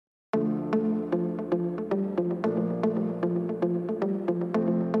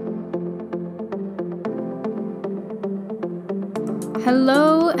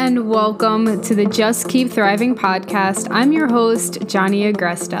Hello and welcome to the Just Keep Thriving podcast. I'm your host, Johnny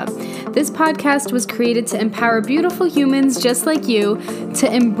Agresta. This podcast was created to empower beautiful humans just like you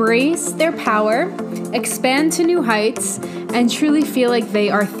to embrace their power, expand to new heights, and truly feel like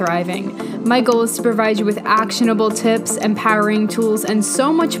they are thriving. My goal is to provide you with actionable tips, empowering tools, and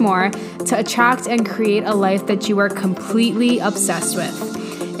so much more to attract and create a life that you are completely obsessed with.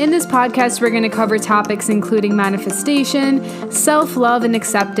 In this podcast, we're going to cover topics including manifestation, self-love and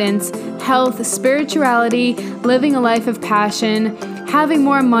acceptance, health, spirituality, living a life of passion, having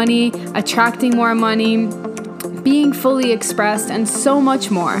more money, attracting more money, being fully expressed, and so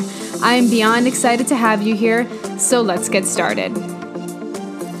much more. I am beyond excited to have you here, so let's get started.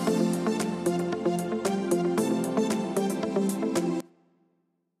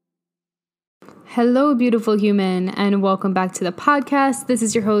 Hello, beautiful human, and welcome back to the podcast. This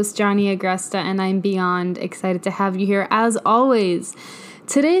is your host, Johnny Agresta, and I'm beyond excited to have you here as always.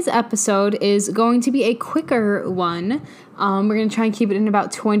 Today's episode is going to be a quicker one. We're going to try and keep it in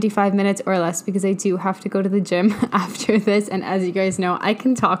about 25 minutes or less because I do have to go to the gym after this, and as you guys know, I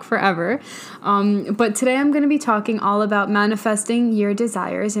can talk forever. But today I'm going to be talking all about manifesting your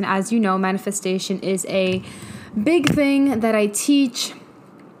desires, and as you know, manifestation is a big thing that I teach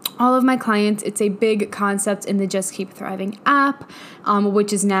all of my clients. It's a big concept in the Just Keep Thriving app,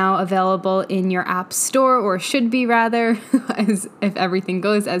 which is now available in your app store, or should be rather, as if everything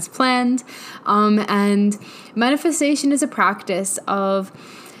goes as planned. And manifestation is a practice of,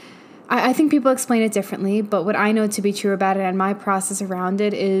 I think people explain it differently, but what I know to be true about it and my process around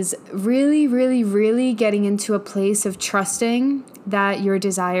it is really, really, really getting into a place of trusting that your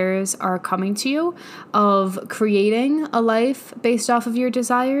desires are coming to you, of creating a life based off of your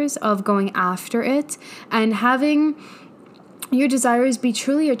desires, of going after it, and having your desires be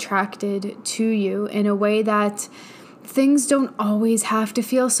truly attracted to you in a way that things don't always have to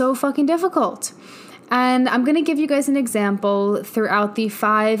feel so fucking difficult. And I'm going to give you guys an example throughout the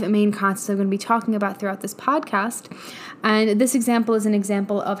 5 main concepts I'm going to be talking about throughout this podcast. And this example is an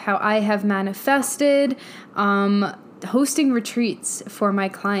example of how I have manifested hosting retreats for my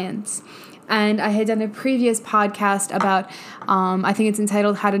clients. And I had done a previous podcast about, I think it's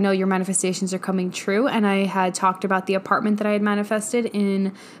entitled How to Know Your Manifestations Are Coming True. And I had talked about the apartment that I had manifested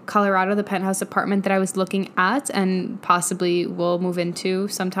in Colorado, the penthouse apartment that I was looking at and possibly will move into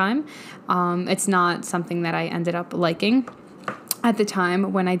sometime. It's not something that I ended up liking at the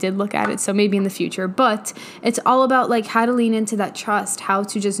time when I did look at it, so maybe in the future, but it's all about like how to lean into that trust, how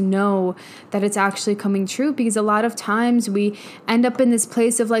to just know that it's actually coming true, because a lot of times we end up in this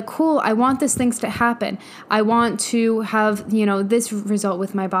place of like, cool, I want these things to happen. I want to have, this result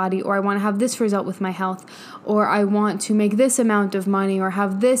with my body, or I want to have this result with my health, or I want to make this amount of money or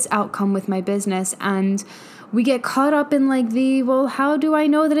have this outcome with my business. And we get caught up in like well, how do I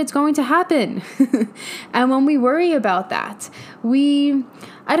know that it's going to happen? And when we worry about that, I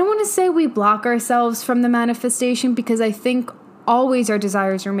don't want to say we block ourselves from the manifestation, because I think always our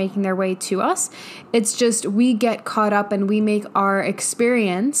desires are making their way to us. It's just we get caught up and we make our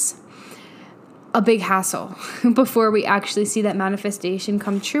experience a big hassle before we actually see that manifestation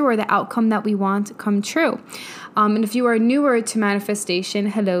come true, or the outcome that we want come true. And if you are newer to manifestation,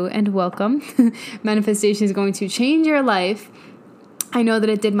 hello and welcome. Manifestation is going to change your life. I know that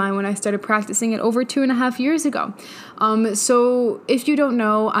it did mine when I started practicing it over 2.5 years ago. So if you don't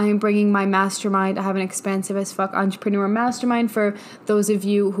know, I am bringing my mastermind. I have an expansive as fuck entrepreneur mastermind for those of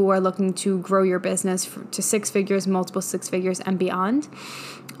you who are looking to grow your business to 6 figures, multiple 6 figures and beyond.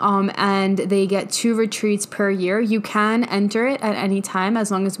 And they get 2 retreats per year. You can enter it at any time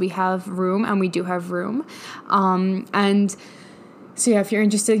as long as we have room, and we do have room. And so yeah, if you're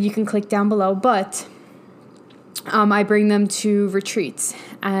interested, you can click down below. But I bring them to retreats,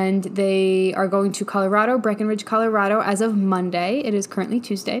 and they are going to Colorado, Breckenridge, Colorado, as of Monday. It is currently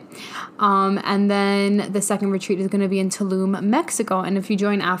Tuesday. And then the second retreat is going to be in Tulum, Mexico. And if you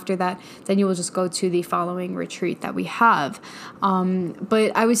join after that, then you will just go to the following retreat that we have.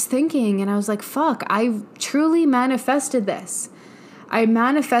 But I was thinking, and I was like, fuck, I truly manifested this. I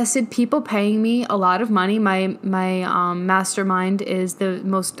manifested people paying me a lot of money. My mastermind is the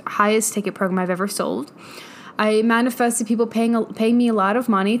most highest ticket program I've ever sold. I manifested people paying me a lot of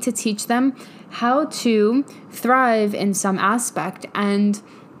money to teach them how to thrive in some aspect. And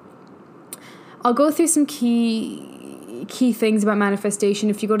I'll go through some key things about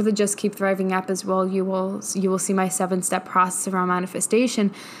manifestation. If you go to the Just Keep Thriving app as well, you will see my 7-step process around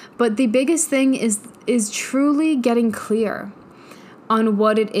manifestation. But the biggest thing is truly getting clear on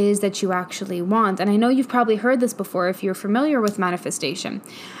what it is that you actually want. And I know you've probably heard this before if you're familiar with manifestation.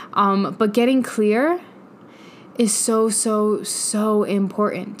 But getting clear is so, so, so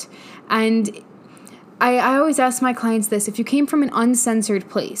important. And I always ask my clients this: if you came from an uncensored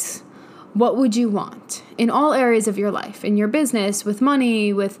place, what would you want in all areas of your life, in your business, with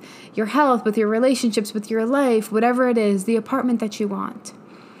money, with your health, with your relationships, with your life, whatever it is, the apartment that you want,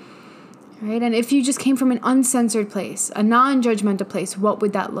 right? And if you just came from an uncensored place, a non-judgmental place, what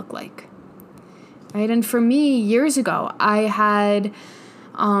would that look like, right? And for me, years ago, I had,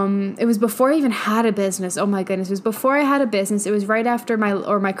 it was before I even had a business. Oh my goodness. It was before I had a business. It was right after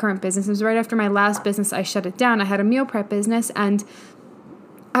my current business. It was right after my last business. I shut it down. I had a meal prep business, and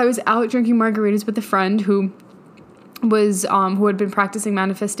I was out drinking margaritas with a friend who had been practicing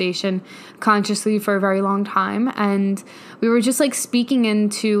manifestation consciously for a very long time, and we were just like speaking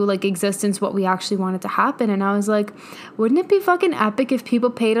into like existence what we actually wanted to happen. And I was like, wouldn't it be fucking epic if people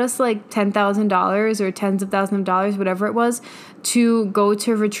paid us like $10,000 or tens of thousands of dollars, whatever it was, to go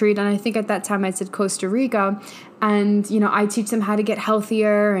to a retreat? And I think at that time I said Costa Rica, and I teach them how to get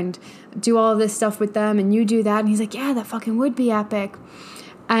healthier and do all of this stuff with them, and you do that. And he's like, yeah, that fucking would be epic.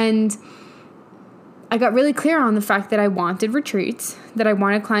 And I got really clear on the fact that I wanted retreats, that I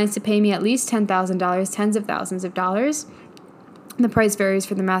wanted clients to pay me at least $10,000, tens of thousands of dollars. The price varies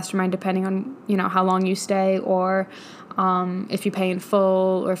for the mastermind depending on, how long you stay, or if you pay in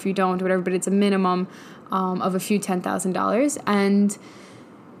full, or if you don't, or whatever, but it's a minimum of a few $10,000. And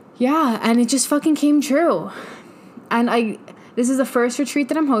yeah, and it just fucking came true. And this is the first retreat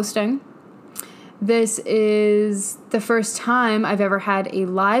that I'm hosting. This is the first time I've ever had a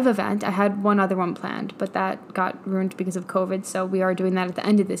live event. I had one other one planned, but that got ruined because of COVID. So we are doing that at the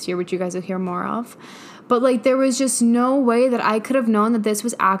end of this year, which you guys will hear more of. But there was just no way that I could have known that this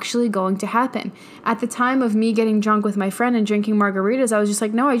was actually going to happen. At the time of me getting drunk with my friend and drinking margaritas, I was just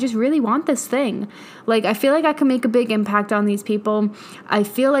like, no, I just really want this thing. I feel like I can make a big impact on these people. I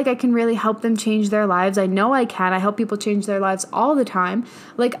feel like I can really help them change their lives. I know I can. I help people change their lives all the time.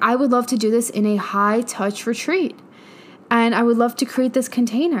 I would love to do this in a high-touch retreat. And I would love to create this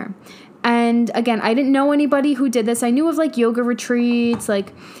container. And again, I didn't know anybody who did this. I knew of yoga retreats,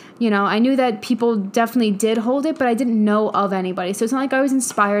 I knew that people definitely did hold it, but I didn't know of anybody. So it's not like I was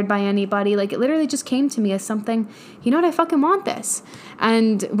inspired by anybody. It literally just came to me as something, I fucking want this.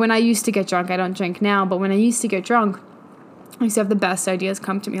 And when I used to get drunk, I don't drink now, but when I used to get drunk, I used to have the best ideas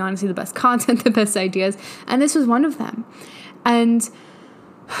come to me, honestly, the best content, the best ideas. And this was one of them. And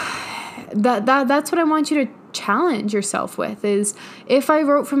that's what I want you to challenge yourself with, is if I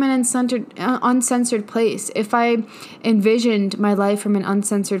wrote from an uncensored place, if I envisioned my life from an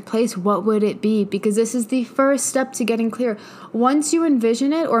uncensored place, what would it be? Because this is the first step to getting clear. Once you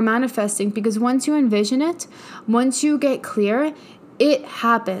envision it, or manifesting, because once you envision it, once you get clear, it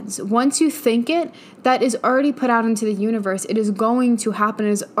happens. Once you think it, that is already put out into the universe. It is going to happen.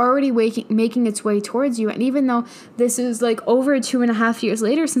 It is already making its way towards you. And even though this is over 2.5 years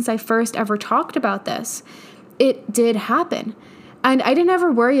later since I first ever talked about this, it did happen. And I didn't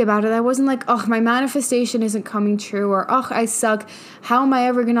ever worry about it. I wasn't like, oh, my manifestation isn't coming true, or, oh, I suck. How am I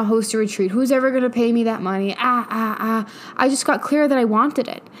ever going to host a retreat? Who's ever going to pay me that money? I just got clear that I wanted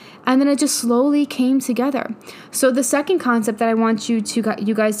it. And then it just slowly came together. So the second concept that I want you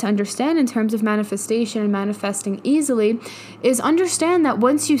guys to understand in terms of manifestation and manifesting easily is understand that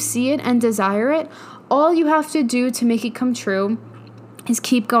once you see it and desire it, all you have to do to make it come true is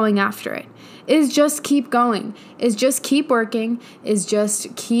keep going after it. Is just keep going, is just keep working, is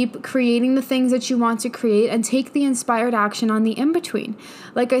just keep creating the things that you want to create, and take the inspired action on the in-between.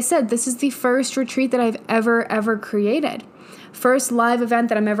 Like I said, this is the first retreat that I've ever created. First live event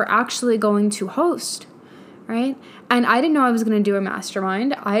that I'm ever actually going to host, right? And I didn't know I was going to do a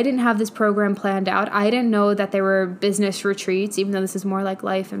mastermind. I didn't have this program planned out. I didn't know that there were business retreats, even though this is more like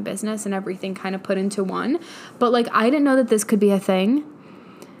life and business and everything kind of put into one. But I didn't know that this could be a thing.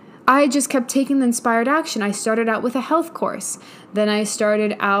 I just kept taking the inspired action. I started out with a health course. Then I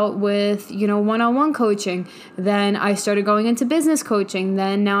started out with, one-on-one coaching. Then I started going into business coaching.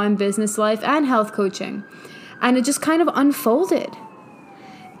 Then now I'm business, life, and health coaching. And it just kind of unfolded.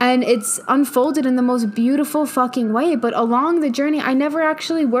 And it's unfolded in the most beautiful fucking way. But along the journey, I never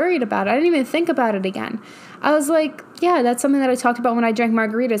actually worried about it. I didn't even think about it again. I was like, yeah, that's something that I talked about when I drank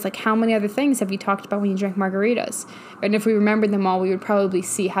margaritas. How many other things have you talked about when you drank margaritas? And if we remembered them all, we would probably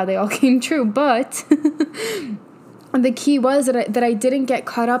see how they all came true. But the key was that I didn't get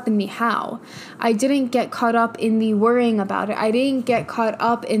caught up in the how. I didn't get caught up in the worrying about it. I didn't get caught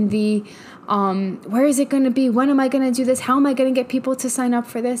up in the where is it going to be? When am I going to do this? How am I going to get people to sign up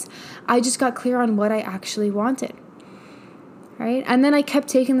for this? I just got clear on what I actually wanted. Right? And then I kept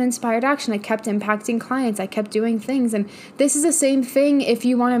taking the inspired action. I kept impacting clients. I kept doing things. And this is the same thing if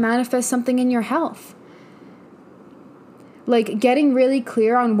you want to manifest something in your health. Like getting really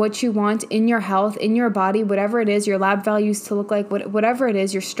clear on what you want in your health, in your body, whatever it is, your lab values to look like, whatever it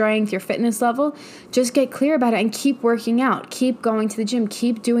is, your strength, your fitness level, just get clear about it and keep working out, keep going to the gym,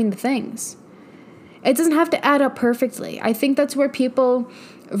 keep doing the things. It doesn't have to add up perfectly. I think that's where people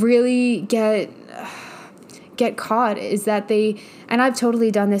really get caught, is that and I've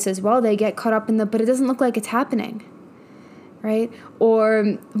totally done this as well, they get caught up in but it doesn't look like it's happening, right?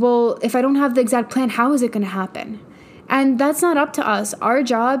 Or, well, if I don't have the exact plan, how is it going to happen? And that's not up to us. Our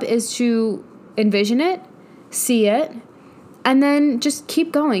job is to envision it, see it, and then just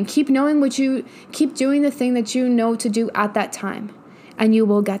keep going. Keep knowing keep doing the thing that you know to do at that time, and you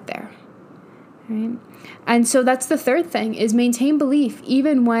will get there, right? And so that's the third thing, is maintain belief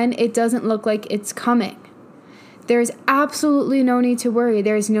even when it doesn't look like it's coming. There's absolutely no need to worry.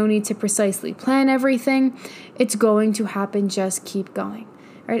 There's no need to precisely plan everything. It's going to happen. Just keep going,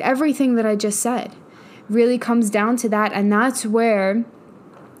 right? Everything that I just said really comes down to that. And that's where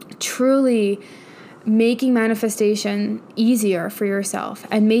truly making manifestation easier for yourself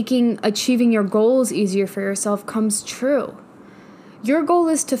and achieving your goals easier for yourself comes true. Your goal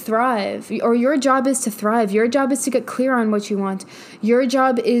is to thrive, or your job is to thrive. Your job is to get clear on what you want. Your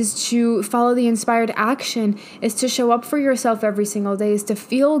job is to follow the inspired action, is to show up for yourself every single day, is to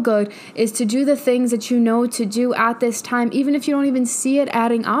feel good, is to do the things that you know to do at this time. Even if you don't even see it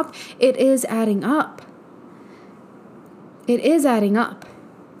adding up, it is adding up. It is adding up.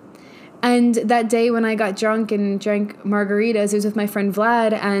 And that day when I got drunk and drank margaritas, it was with my friend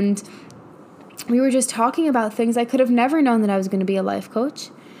Vlad, and we were just talking about things. I could have never known that I was going to be a life coach.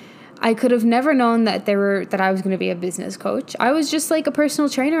 I could have never known that I was going to be a business coach. I was just like a personal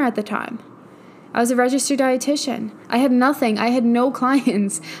trainer at the time. I was a registered dietitian. I had nothing. I had no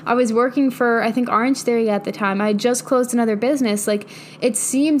clients. I was working for, I think, Orange Theory at the time. I had just closed another business. Like, it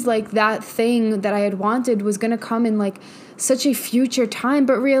seemed like that thing that I had wanted was going to come in like such a future time,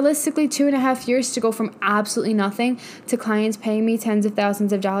 but realistically 2.5 years to go from absolutely nothing to clients paying me tens of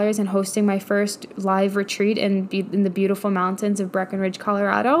thousands of dollars and hosting my first live retreat in the beautiful mountains of Breckenridge,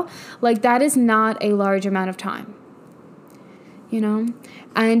 Colorado, like that is not a large amount of time, you know?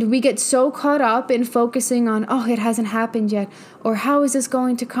 And we get so caught up in focusing on, oh, it hasn't happened yet, or how is this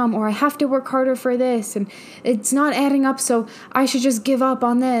going to come, or I have to work harder for this, and it's not adding up, so I should just give up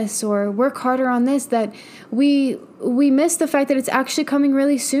on this, or work harder on this, that we miss the fact that it's actually coming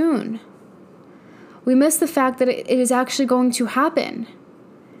really soon. We miss the fact that it is actually going to happen,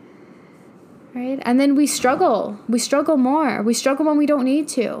 right? And then we struggle. We struggle more. We struggle when we don't need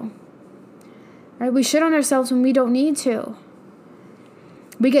to, right? We shit on ourselves when we don't need to.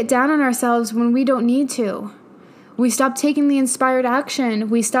 We get down on ourselves when we don't need to. We stop taking the inspired action.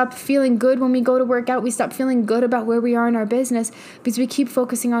 We stop feeling good when we go to work out. We stop feeling good about where we are in our business because we keep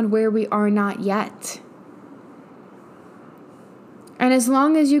focusing on where we are not yet. And as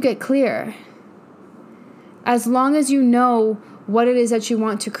long as you get clear, as long as you know what it is that you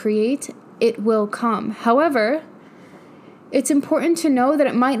want to create, it will come. However, it's important to know that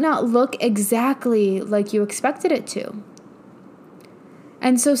it might not look exactly like you expected it to.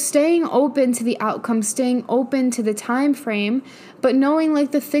 And so staying open to the outcome, staying open to the time frame, but knowing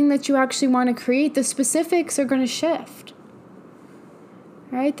like the thing that you actually want to create, the specifics are going to shift,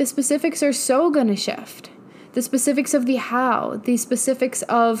 right? The specifics are so going to shift. The specifics of the how, the specifics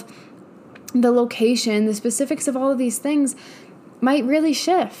of the location, the specifics of all of these things might really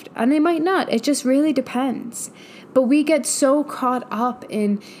shift, and they might not. It just really depends. But we get so caught up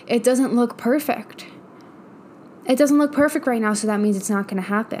in it doesn't look perfect. It doesn't look perfect right now, so that means it's not going to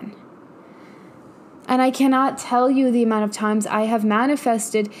happen. And I cannot tell you the amount of times I have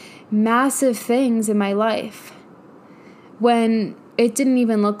manifested massive things in my life when it didn't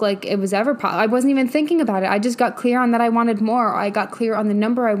even look like it was ever possible. I wasn't even thinking about it. I just got clear on that I wanted more, or I got clear on the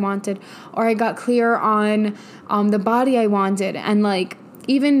number I wanted, or I got clear on the body I wanted. And like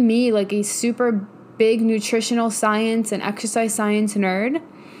even me, like a super big nutritional science and exercise science nerd,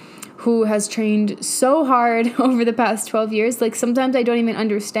 who has trained so hard over the past 12 years. Like sometimes I don't even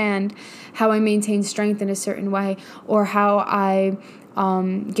understand how I maintain strength in a certain way, or how I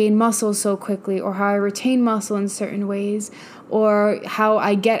gain muscle so quickly, or how I retain muscle in certain ways, or how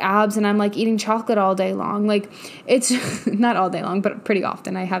I get abs and I'm like eating chocolate all day long. Like it's not all day long, but pretty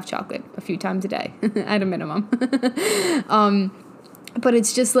often I have chocolate a few times a day at a minimum. But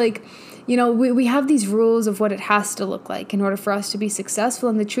it's just like, you know, we have these rules of what it has to look like in order for us to be successful.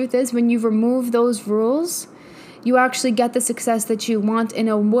 And the truth is, when you remove those rules, you actually get the success that you want in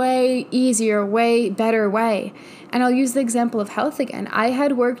a way easier, way better way. And I'll use the example of health again. I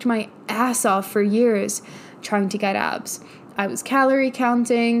had worked my ass off for years trying to get abs. I was calorie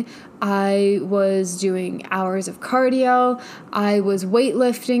counting. I was doing hours of cardio. I was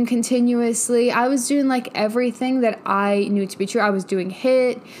weightlifting continuously. I was doing like everything that I knew to be true. I was doing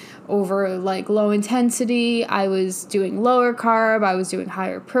HIIT over like low intensity. I was doing lower carb. I was doing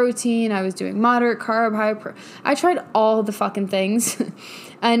higher protein. I was doing moderate carb, I tried all the fucking things.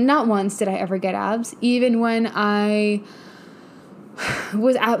 And not once did I ever get abs, even when I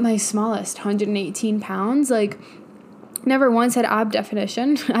was at my smallest, 118 pounds. Like, never once had ab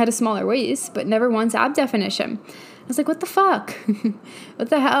definition. I had a smaller waist, but never once ab definition. I was like, what the fuck? What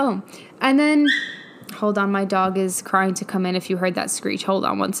the hell? And then, hold on, my dog is crying to come in. If you heard that screech, hold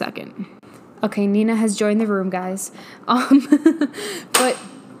on 1 second. Okay, Nina has joined the room, guys.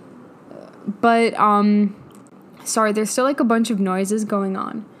 Sorry, there's still like a bunch of noises going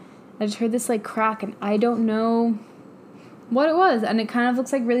on. I just heard this like crack, and I don't know what it was, and it kind of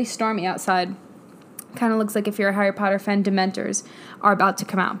looks like really stormy outside. Kind of looks like, if you're a Harry Potter fan, Dementors are about to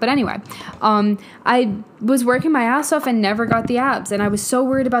come out. But anyway, I was working my ass off and never got the abs, and I was so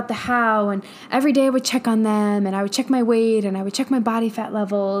worried about the how, and every day I would check on them, and I would check my weight, and I would check my body fat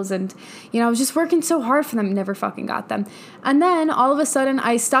levels, and, you know, I was just working so hard for them, never fucking got them. And then all of a sudden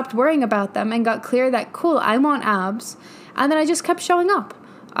I stopped worrying about them and got clear that, cool, I want abs, and then I just kept showing up.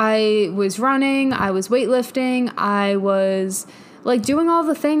 I was running, I was weightlifting, I was like doing all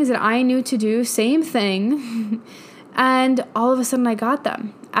the things that I knew to do, same thing, and all of a sudden I got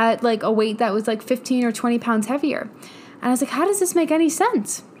them at like a weight that was like 15 or 20 pounds heavier. And I was like, how does this make any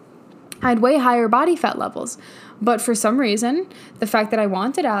sense? I had way higher body fat levels, but for some reason, the fact that I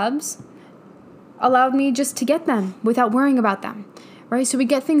wanted abs allowed me just to get them without worrying about them, right? So we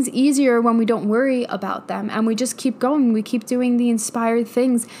get things easier when we don't worry about them, and we just keep going. We keep doing the inspired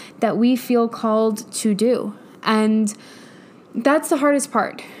things that we feel called to do. And that's the hardest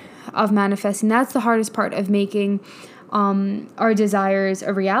part of manifesting. That's the hardest part of making our desires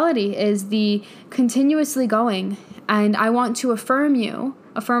a reality, is the continuously going. And I want to affirm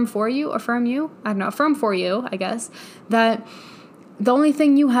for you, I guess, that the only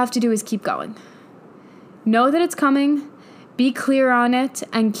thing you have to do is keep going. Know that it's coming, be clear on it,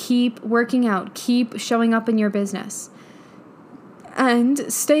 and keep working out, keep showing up in your business.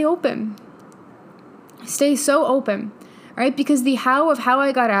 And stay open. Stay so open. Right? Because the how of how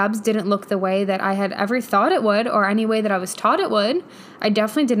I got abs didn't look the way that I had ever thought it would, or any way that I was taught it would. I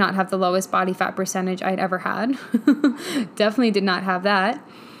definitely did not have the lowest body fat percentage I'd ever had. Definitely did not have that.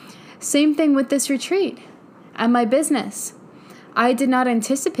 Same thing with this retreat and my business. I did not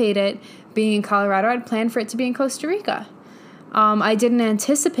anticipate it being in Colorado. I'd planned for it to be in Costa Rica. I didn't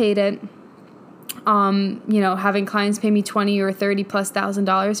anticipate it, having clients pay me $20,000 or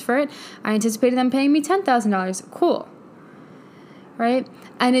 $30,000+ for it. I anticipated them paying me $10,000. Cool. Right?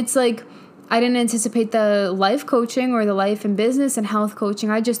 And it's like, I didn't anticipate the life coaching or the life and business and health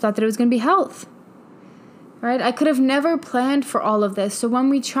coaching. I just thought that it was going to be health. Right? I could have never planned for all of this. So when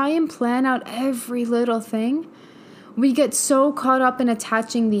we try and plan out every little thing, we get so caught up in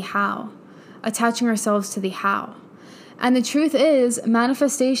attaching ourselves to the how. And the truth is,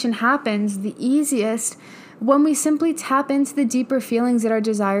 manifestation happens the easiest when we simply tap into the deeper feelings that our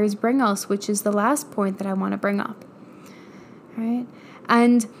desires bring us, which is the last point that I want to bring up. Right?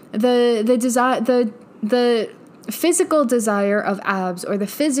 And the physical desire of abs, or the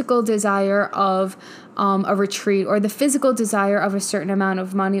physical desire of a retreat, or the physical desire of a certain amount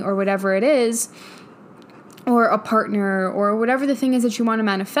of money, or whatever it is, or a partner, or whatever the thing is that you want to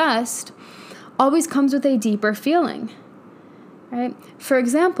manifest, always comes with a deeper feeling. Right? For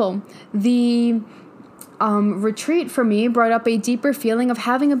example, the retreat for me brought up a deeper feeling of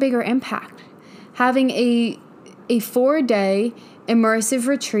having a bigger impact, having a 4-day immersive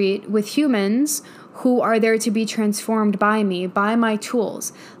retreat with humans who are there to be transformed by me, by my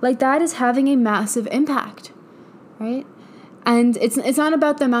tools. Like, that is having a massive impact, right? And it's not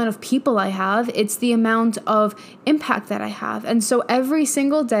about the amount of people I have, it's the amount of impact that I have. And so every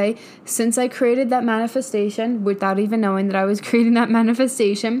single day since I created that manifestation, without even knowing that I was creating that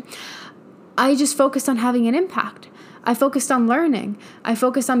manifestation, I just focused on having an impact. I focused on learning. I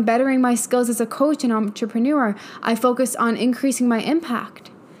focused on bettering my skills as a coach and entrepreneur. I focused on increasing my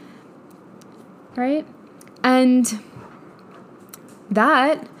impact. Right? And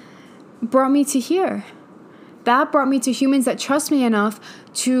that brought me to here. That brought me to humans that trust me enough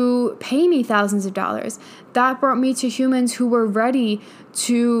to pay me thousands of dollars. That brought me to humans who were ready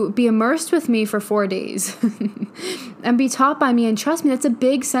to be immersed with me for 4 days and be taught by me and trust me. That's a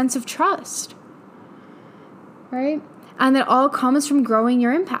big sense of trust. Right? And that all comes from growing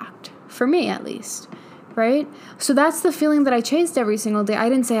your impact, for me at least, right? So that's the feeling that I chased every single day. I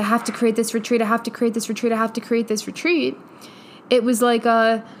didn't say, I have to create this retreat, I have to create this retreat, I have to create this retreat. it was like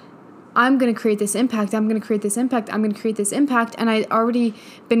I'm going to create this impact. I'm going to create this impact. I'm going to create this impact. And I'd already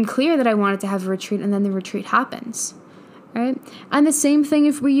been clear that I wanted to have a retreat, and then the retreat happens, right? And the same thing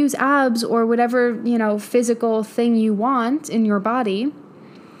if we use abs or whatever, physical thing you want in your body.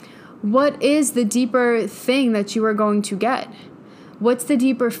 What is the deeper thing that you are going to get? What's the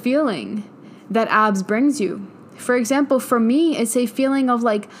deeper feeling that abs brings you? For example, for me, it's a feeling of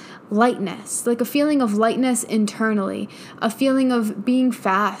like lightness, like a feeling of lightness internally, a feeling of being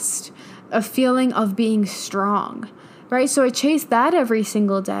fast, a feeling of being strong, right? So I chase that every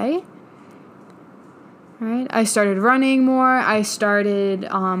single day, right? I started running more. I started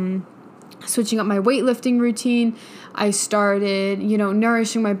switching up my weightlifting routine. I started,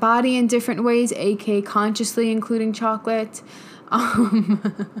 nourishing my body in different ways, aka consciously including chocolate.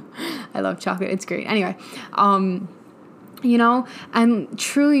 I love chocolate. It's great. Anyway, and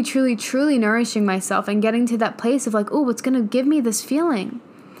truly, truly, truly nourishing myself and getting to that place of like, oh, what's going to give me this feeling?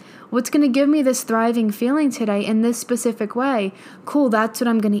 What's going to give me this thriving feeling today in this specific way? Cool. That's what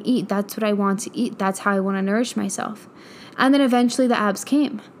I'm going to eat. That's what I want to eat. That's how I want to nourish myself. And then eventually the abs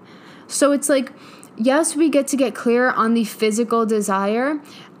came. So it's like, yes, we get to get clear on the physical desire.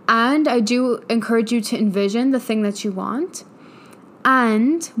 And I do encourage you to envision the thing that you want.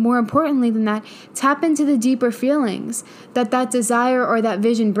 And more importantly than that, tap into the deeper feelings that desire or that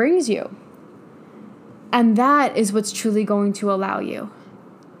vision brings you. And that is what's truly going to allow you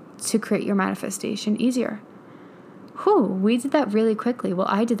to create your manifestation easier. Whew, we did that really quickly. Well,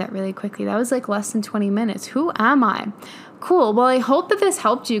 I did that really quickly. That was like less than 20 minutes. Who am I? Cool. Well, I hope that this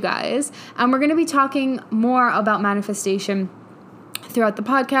helped you guys. And we're going to be talking more about manifestation throughout the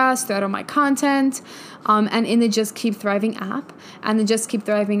podcast, throughout all my content, and in the Just Keep Thriving app. And the Just Keep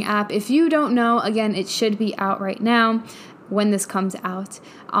Thriving app, if you don't know, again, it should be out right now when this comes out.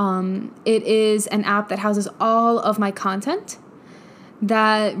 It is an app that houses all of my content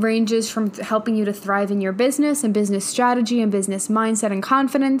that ranges from helping you to thrive in your business and business strategy and business mindset and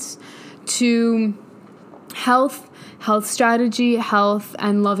confidence to health strategy, health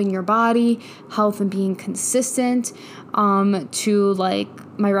and loving your body, health and being consistent, to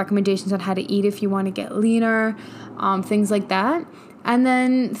like my recommendations on how to eat if you want to get leaner, things like that. And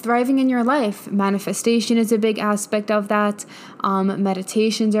then thriving in your life. Manifestation is a big aspect of that.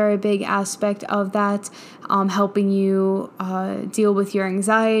 Meditations are a big aspect of that. Helping you deal with your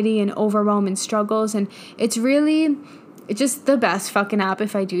anxiety and overwhelm and struggles. And it's just the best fucking app,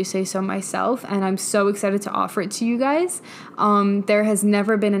 if I do say so myself. And I'm so excited to offer it to you guys. There has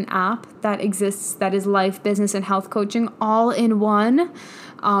never been an app that exists that is life, business, and health coaching all in one.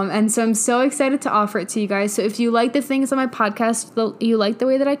 And so I'm so excited to offer it to you guys. So if you like the things on my podcast, you like the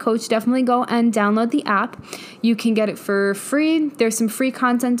way that I coach, definitely go and download the app. You can get it for free. There's some free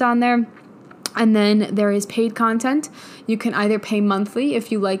content on there. And then there is paid content. You can either pay monthly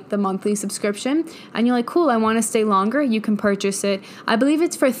if you like the monthly subscription and you're like, cool, I want to stay longer. You can purchase it. I believe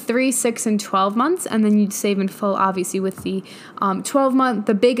it's for 3, 6, and 12 months. And then you'd save in full, obviously, with the 12-month,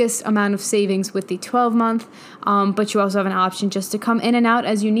 the biggest amount of savings with the 12-month. But you also have an option just to come in and out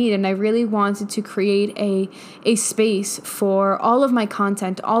as you need. And I really wanted to create a space for all of my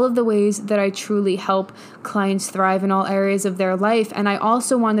content, all of the ways that I truly help clients thrive in all areas of their life. And I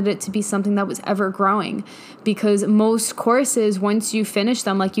also wanted it to be something that was ever growing, because most courses, once you finish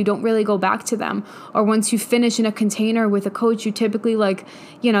them, like, you don't really go back to them. Or once you finish in a container with a coach, you typically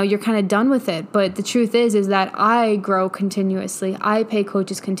you're kind of done with it. But the truth is that I grow continuously. I pay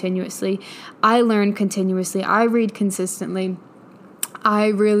coaches continuously. I learn continuously. I read consistently. I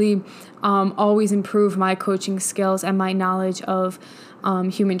really always improve my coaching skills and my knowledge of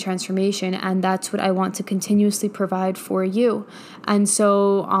human transformation, and that's what I want to continuously provide for you. And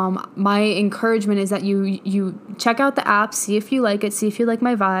so my encouragement is that you check out the app, see if you like it, see if you like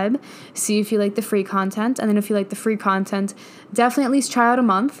my vibe, see if you like the free content, and then if you like the free content, definitely at least try out a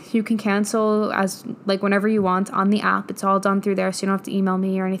month. You can cancel as whenever you want on the app. It's all done through there, so you don't have to email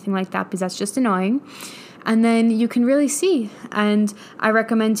me or anything like that, because that's just annoying. And then you can really see. And I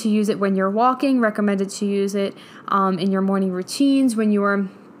recommend to use it when you're walking, recommended to use it in your morning routines, when you're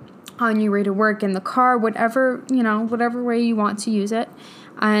on your way to work, in the car, whatever way you want to use it.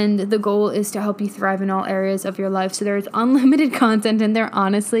 And the goal is to help you thrive in all areas of your life. So there's unlimited content in there.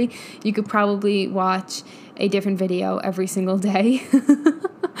 Honestly, you could probably watch a different video every single day.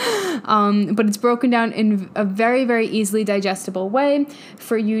 But it's broken down in a very, very easily digestible way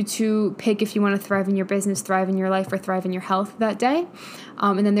for you to pick if you want to thrive in your business, thrive in your life, or thrive in your health that day.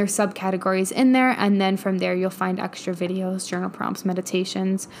 And then there's subcategories in there. And then from there, you'll find extra videos, journal prompts,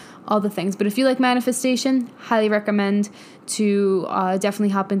 meditations, all the things. But if you like manifestation, highly recommend to definitely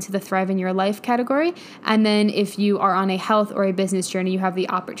hop into the Thrive in Your Life category. And then if you are on a health or a business journey, you have the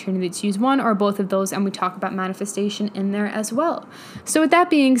opportunity to use one or both of those. And we talk about manifestation in there as well. So with that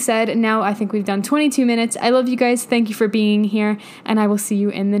being said, now I think we've done 22 minutes. I love you guys. Thank you for being here. And I will see you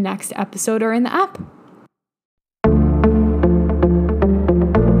in the next episode or in the app.